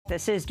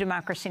This is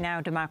Democracy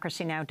Now!,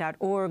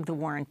 democracynow.org, The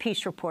War and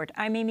Peace Report.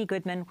 I'm Amy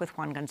Goodman with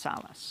Juan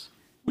Gonzalez.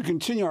 We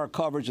continue our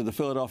coverage of the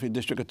Philadelphia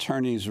District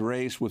Attorney's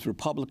race with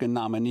Republican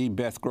nominee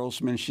Beth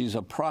Grossman. She's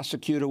a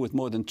prosecutor with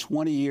more than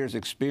 20 years'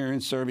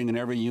 experience serving in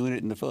every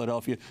unit in the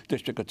Philadelphia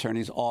District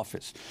Attorney's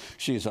office.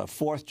 She's a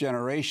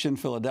fourth-generation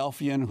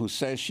Philadelphian who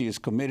says she is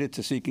committed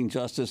to seeking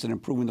justice and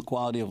improving the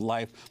quality of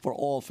life for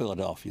all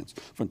Philadelphians.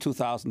 From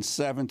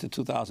 2007 to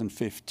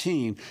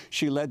 2015,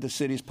 she led the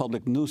city's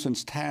public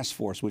nuisance task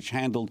force, which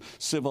handled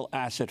civil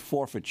asset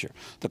forfeiture.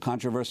 The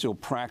controversial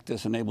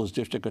practice enables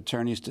district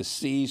attorneys to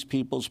seize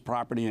people's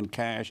property and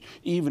cash,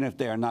 even if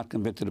they are not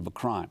convicted of a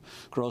crime.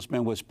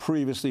 Grossman was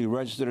previously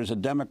registered as a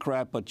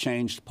Democrat, but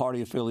changed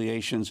party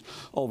affiliations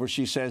over,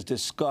 she says,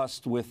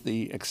 disgust with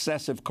the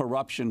excessive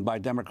corruption by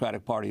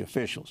Democratic Party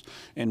officials.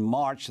 In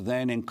March,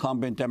 then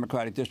incumbent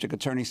Democratic District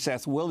Attorney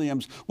Seth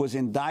Williams was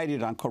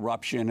indicted on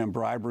corruption and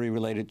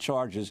bribery-related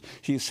charges.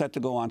 He's set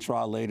to go on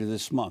trial later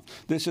this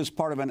month. This is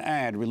part of an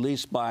ad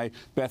released by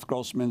Beth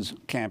Grossman's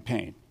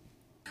campaign.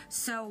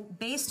 So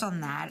based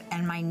on that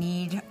and my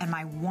need and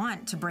my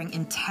want to bring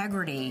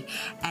integrity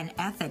and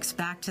ethics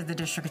back to the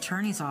district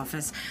attorney's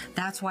office,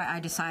 that's why I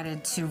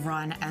decided to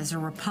run as a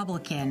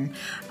Republican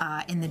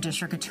in the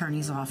district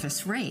attorney's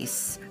office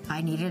race.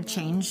 I needed a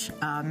change,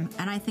 and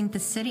I think the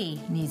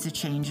city needs a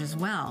change as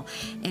well.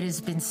 It has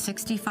been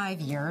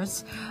 65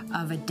 years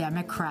of a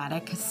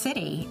Democratic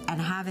city, and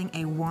having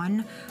a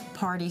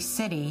one-party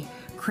city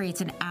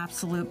creates an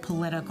absolute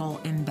political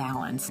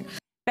imbalance.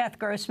 Beth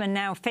Grossman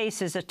now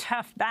faces a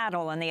tough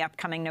battle in the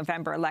upcoming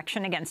November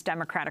election against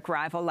Democratic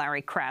rival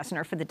Larry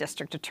Krasner for the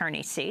district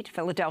attorney seat.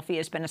 Philadelphia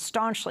has been a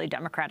staunchly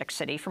Democratic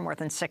city for more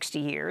than 60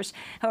 years.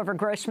 However,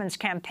 Grossman's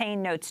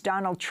campaign notes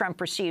Donald Trump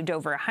received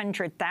over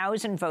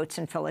 100,000 votes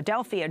in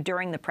Philadelphia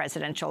during the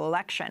presidential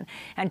election,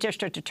 and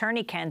district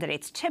attorney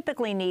candidates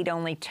typically need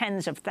only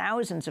tens of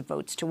thousands of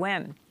votes to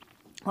win.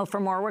 Well,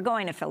 for more, we're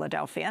going to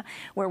Philadelphia,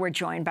 where we're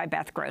joined by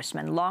Beth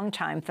Grossman,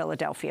 longtime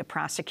Philadelphia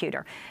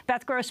prosecutor.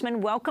 Beth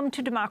Grossman, welcome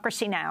to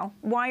Democracy Now!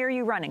 Why are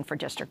you running for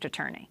district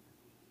attorney?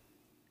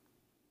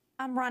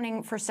 I'm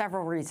running for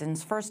several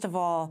reasons. First of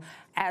all,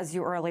 as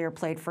you earlier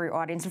played for your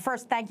audience, and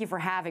first, thank you for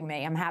having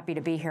me. I'm happy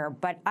to be here.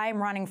 But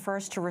I'm running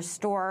first to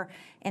restore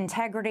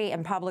integrity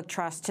and public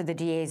trust to the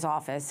DA's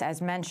office.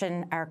 As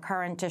mentioned, our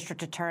current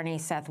district attorney,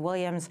 Seth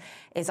Williams,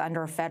 is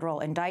under a federal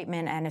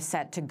indictment and is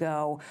set to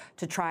go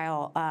to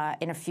trial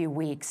in a few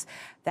weeks.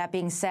 That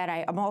being said,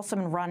 I'm also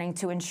running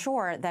to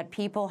ensure that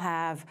people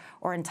have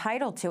or are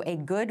entitled to a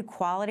good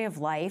quality of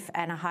life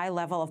and a high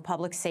level of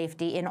public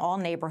safety in all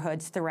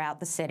neighborhoods throughout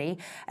the city,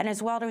 and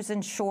as well as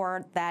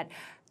ensure that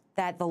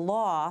the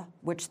law,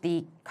 which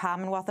the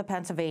Commonwealth of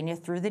Pennsylvania,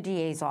 through the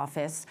DA's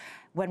office,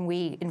 when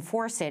we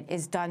enforce it,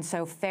 is done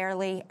so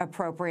fairly,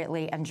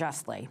 appropriately, and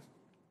justly.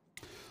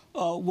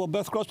 Well,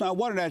 Beth Grossman, I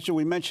wanted to ask you,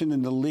 we mentioned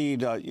in the lead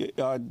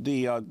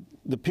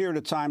the period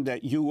of time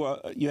that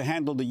you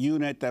handled a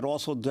unit that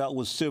also dealt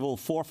with civil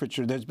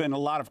forfeiture. There's been a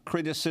lot of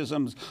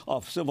criticisms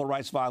of civil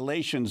rights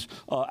violations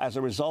as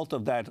a result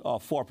of that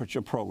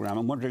forfeiture program.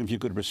 I'm wondering if you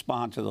could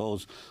respond to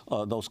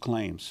those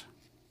claims.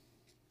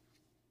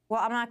 Well,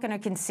 I'm not going to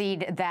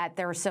concede that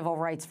there are civil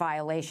rights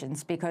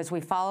violations because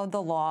we followed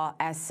the law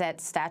as set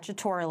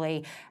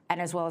statutorily and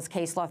as well as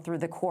case law through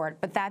the court.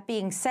 But that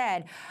being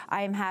said,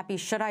 I am happy,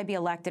 should I be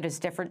elected as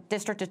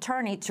district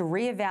attorney, to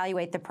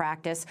reevaluate the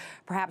practice,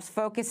 perhaps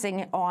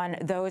focusing on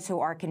those who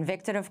are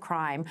convicted of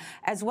crime,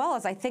 as well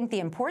as I think the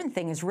important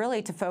thing is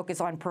really to focus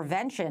on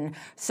prevention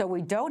so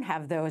we don't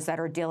have those that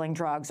are dealing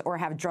drugs or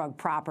have drug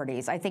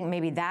properties. I think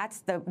maybe that's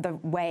the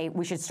way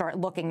we should start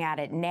looking at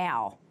it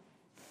now.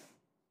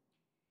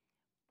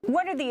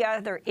 What are the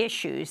other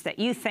issues that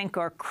you think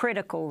are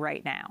critical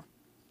right now?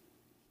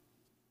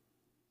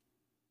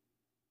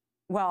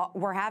 Well,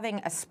 we're having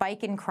a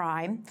spike in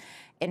crime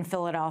in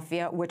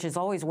Philadelphia, which is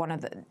always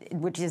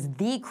which is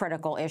the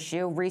critical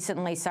issue.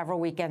 Recently, several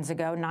weekends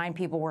ago, 9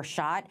 people were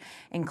shot,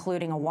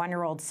 including a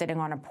 1-year-old sitting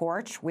on a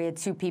porch. We had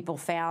 2 people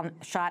found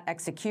shot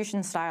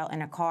execution style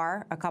in a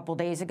car a couple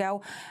days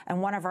ago, and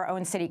one of our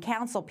own city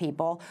council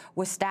people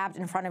was stabbed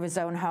in front of his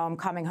own home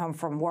coming home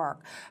from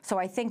work. So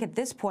I think at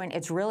this point,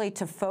 it's really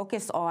to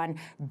focus on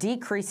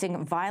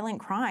decreasing violent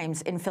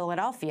crimes in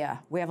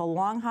Philadelphia. We have a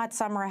long, hot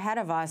summer ahead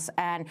of us,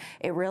 and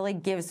it really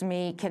gives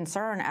me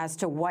concern as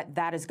to what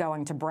that is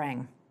going to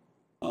bring.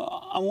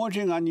 I'm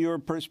wondering on your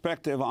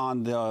perspective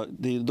on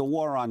the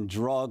war on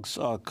drugs.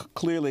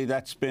 Clearly,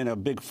 that's been a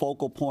big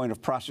focal point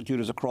of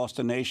prosecutors across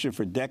the nation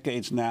for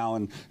decades now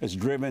and has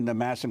driven the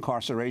mass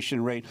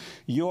incarceration rate.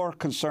 You're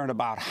concerned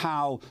about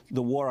how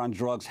the war on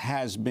drugs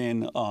has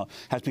been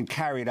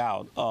carried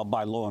out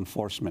by law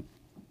enforcement.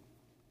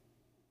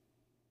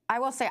 I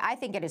will say I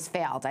think it has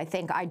failed.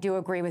 I do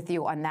agree with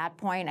you on that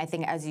point. I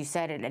think, as you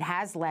said, it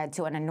has led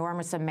to an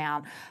enormous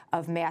amount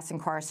of mass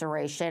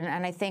incarceration.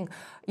 And I think,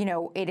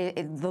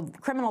 the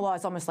criminal law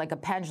is almost like a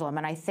pendulum.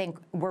 And I think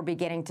we're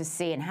beginning to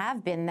see and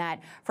have been that,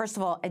 first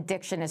of all,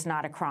 addiction is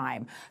not a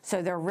crime.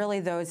 So there are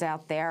really those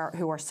out there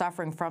who are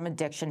suffering from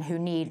addiction who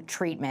need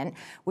treatment.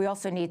 We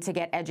also need to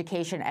get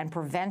education and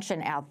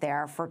prevention out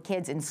there for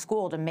kids in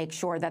school to make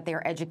sure that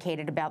they're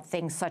educated about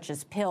things such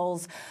as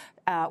pills.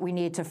 We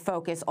need to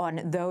focus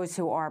on those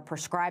who are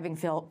prescribing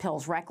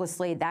pills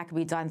recklessly. That could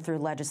be done through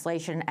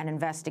legislation and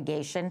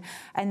investigation.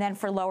 And then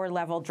for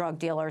lower-level drug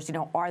dealers,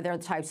 are there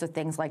types of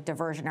things like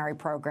diversionary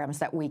programs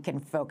that we can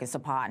focus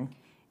upon?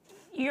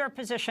 Your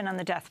position on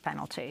the death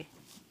penalty?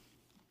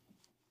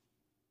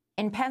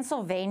 In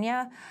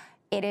Pennsylvania,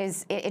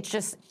 it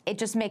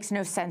just makes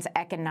no sense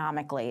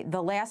economically.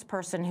 The last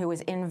person who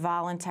was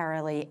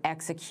involuntarily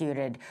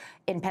executed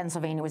in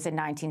Pennsylvania was in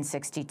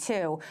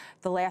 1962.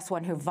 The last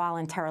one who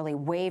voluntarily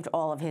waived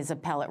all of his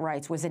appellate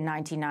rights was in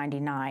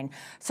 1999.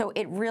 So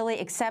it really,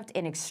 except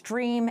in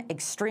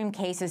extreme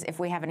cases, if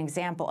we have an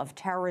example of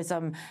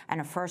terrorism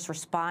and a first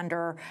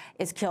responder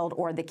is killed,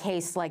 or the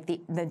case like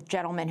the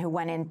gentleman who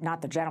went in,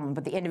 not the gentleman,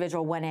 but the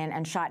individual went in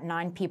and shot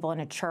 9 people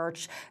in a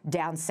church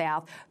down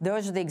south,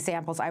 those are the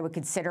examples I would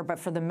consider. But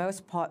for the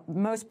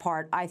most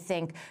part, I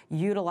think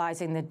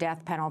utilizing the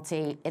death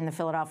penalty in the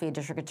Philadelphia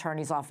District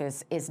Attorney's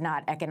Office is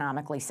not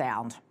economically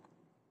sound.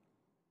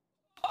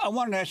 I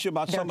wanted to ask you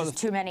about some of the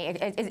too many.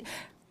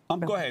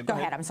 Go ahead. Go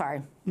ahead. I'm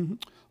sorry. Mm-hmm.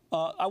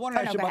 I want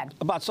to ask you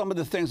about some of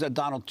the things that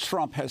Donald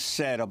Trump has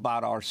said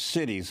about our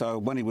cities.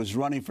 When he was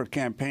running for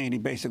campaign, he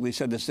basically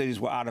said the cities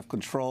were out of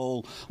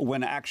control,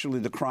 when actually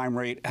the crime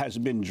rate has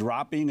been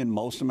dropping in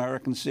most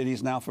American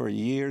cities now for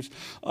years.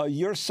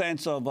 Your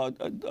sense of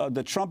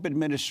the Trump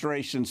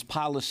administration's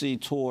policy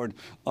toward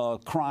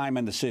crime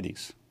in the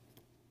cities?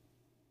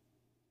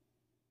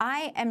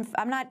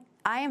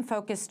 I am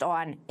focused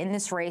on, in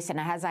this race, and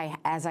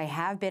as I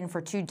have been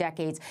for 2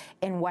 decades,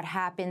 in what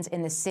happens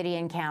in the city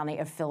and county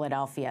of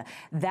Philadelphia.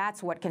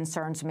 That's what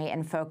concerns me,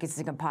 and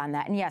focusing upon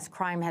that. And yes,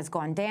 crime has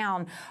gone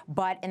down,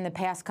 but in the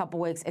past couple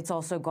weeks, it's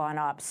also gone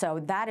up. So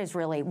that is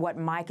really what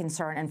my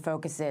concern and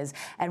focus is,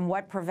 and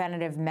what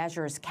preventative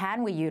measures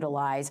can we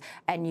utilize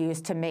and use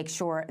to make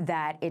sure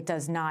that it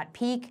does not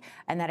peak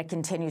and that it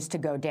continues to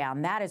go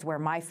down. That is where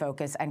my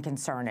focus and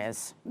concern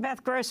is.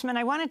 Beth Grossman,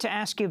 I wanted to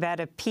ask you about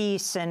a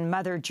piece in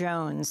Mother Jones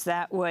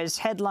that was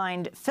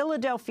headlined,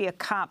 "Philadelphia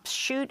Cops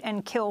Shoot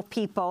and Kill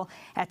People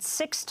at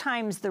 6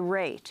 times the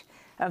rate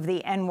of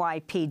the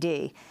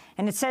NYPD."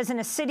 And it says, in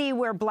a city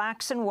where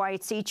blacks and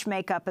whites each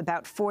make up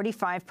about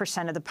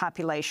 45% of the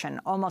population,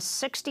 almost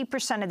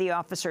 60% of the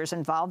officers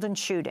involved in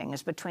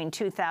shootings between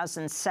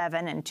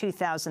 2007 and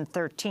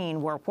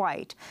 2013 were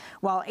white,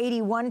 while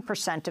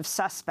 81% of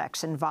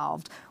suspects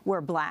involved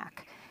were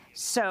black.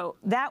 So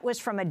that was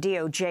from a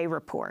DOJ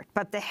report.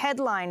 But the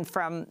headline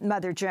from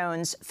Mother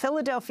Jones,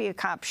 "Philadelphia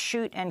Cops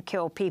Shoot and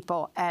Kill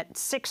People at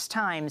 6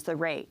 times the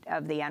rate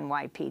of the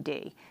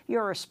NYPD."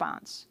 Your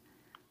response?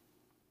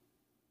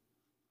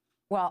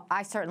 Well,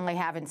 I certainly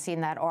haven't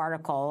seen that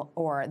article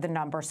or the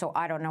number, so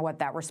I don't know what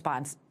that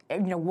response,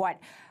 what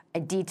a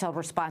detailed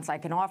response I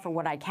can offer.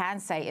 What I can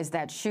say is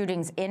that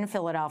shootings in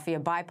Philadelphia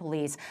by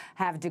police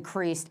have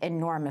decreased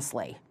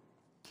enormously.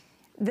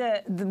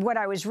 What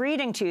I was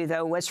reading to you,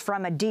 though, was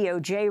from a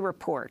DOJ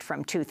report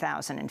from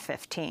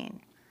 2015.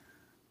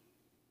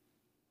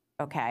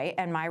 Okay,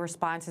 and my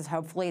response is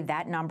hopefully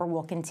that number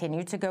will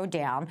continue to go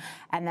down,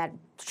 and that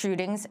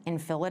shootings in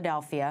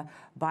Philadelphia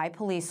by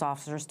police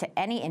officers to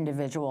any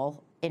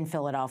individual in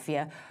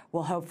Philadelphia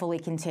will hopefully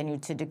continue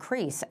to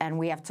decrease. And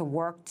we have to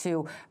work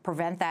to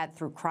prevent that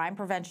through crime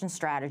prevention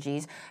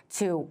strategies,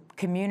 to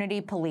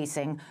community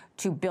policing,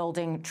 to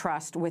building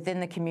trust within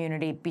the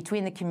community,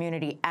 between the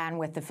community and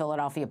with the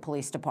Philadelphia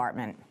Police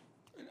Department.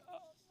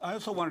 I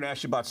also wanted to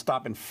ask you about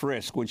stop and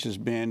frisk, which has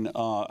been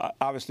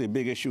obviously a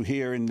big issue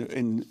here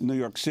in New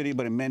York City,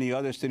 but in many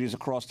other cities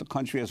across the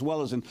country, as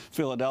well as in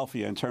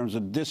Philadelphia, in terms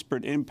of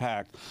disparate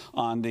impact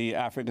on the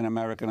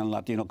African-American and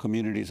Latino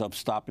communities of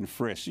stop and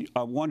frisk.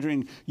 I'm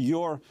wondering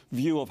your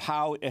view of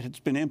how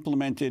it's been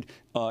implemented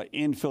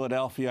in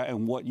Philadelphia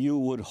and what you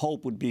would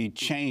hope would be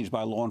changed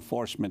by law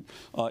enforcement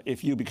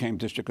if you became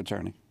district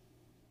attorney.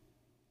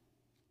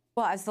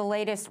 Well, as the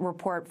latest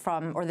report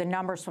from, or the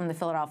numbers from the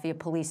Philadelphia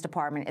Police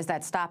Department, is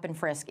that stop and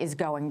frisk is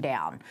going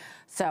down.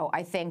 So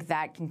I think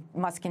that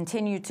must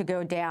continue to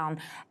go down.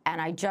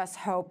 And I just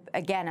hope,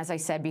 again, as I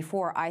said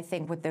before, I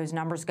think with those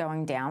numbers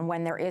going down,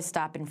 when there is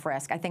stop and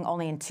frisk, I think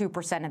only in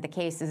 2% of the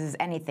cases is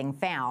anything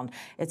found.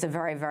 It's a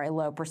very, very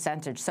low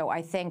percentage. So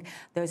I think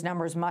those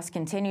numbers must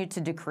continue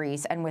to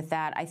decrease. And with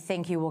that, I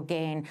think you will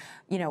gain,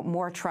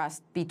 more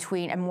trust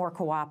between and more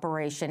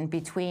cooperation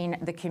between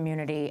the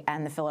community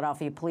and the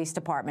Philadelphia Police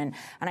Department.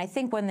 And I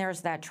think when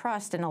there's that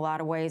trust, in a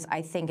lot of ways,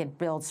 I think it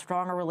builds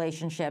stronger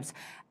relationships,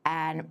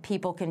 and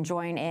people can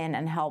join in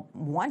and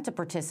want to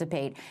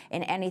participate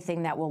in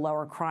anything that will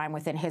lower crime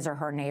within his or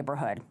her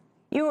neighborhood.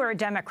 You were a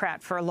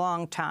Democrat for a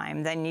long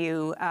time, then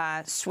you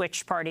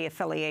switched party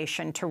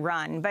affiliation to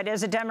run. But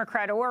as a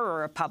Democrat or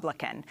a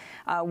Republican,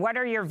 what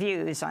are your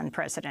views on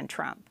President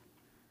Trump?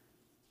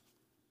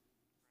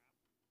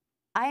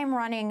 I am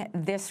running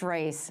this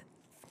race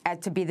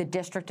to be the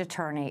district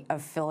attorney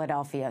of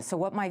Philadelphia. So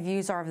what my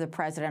views are of the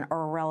president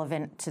are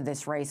irrelevant to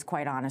this race,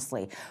 quite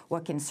honestly.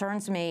 What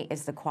concerns me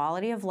is the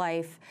quality of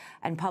life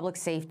and public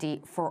safety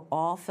for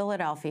all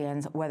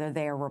Philadelphians, whether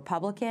they are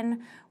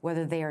Republican,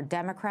 whether they are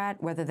Democrat,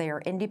 whether they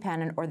are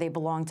independent, or they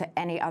belong to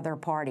any other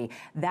party.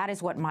 That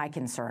is what my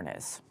concern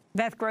is.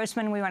 Beth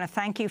Grossman, we want to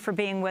thank you for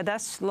being with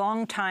us.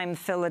 Longtime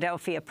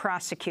Philadelphia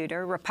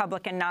prosecutor,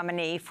 Republican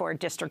nominee for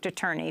district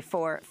attorney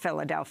for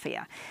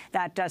Philadelphia.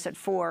 That does it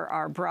for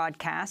our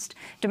broadcast.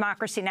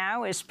 Democracy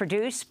Now! Is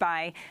produced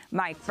by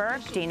Mike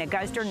Burke, Dina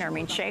Guzder,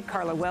 Nermeen Sheikh,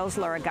 Carla Wills,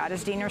 Laura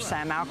Gottesdiener,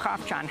 Sam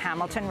Alcoff, John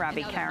Hamilton,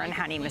 Robbie Karen,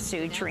 Hani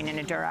Massoud, Sharina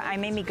Nadura.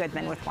 I'm Amy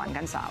Goodman with Juan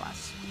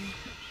Gonzalez.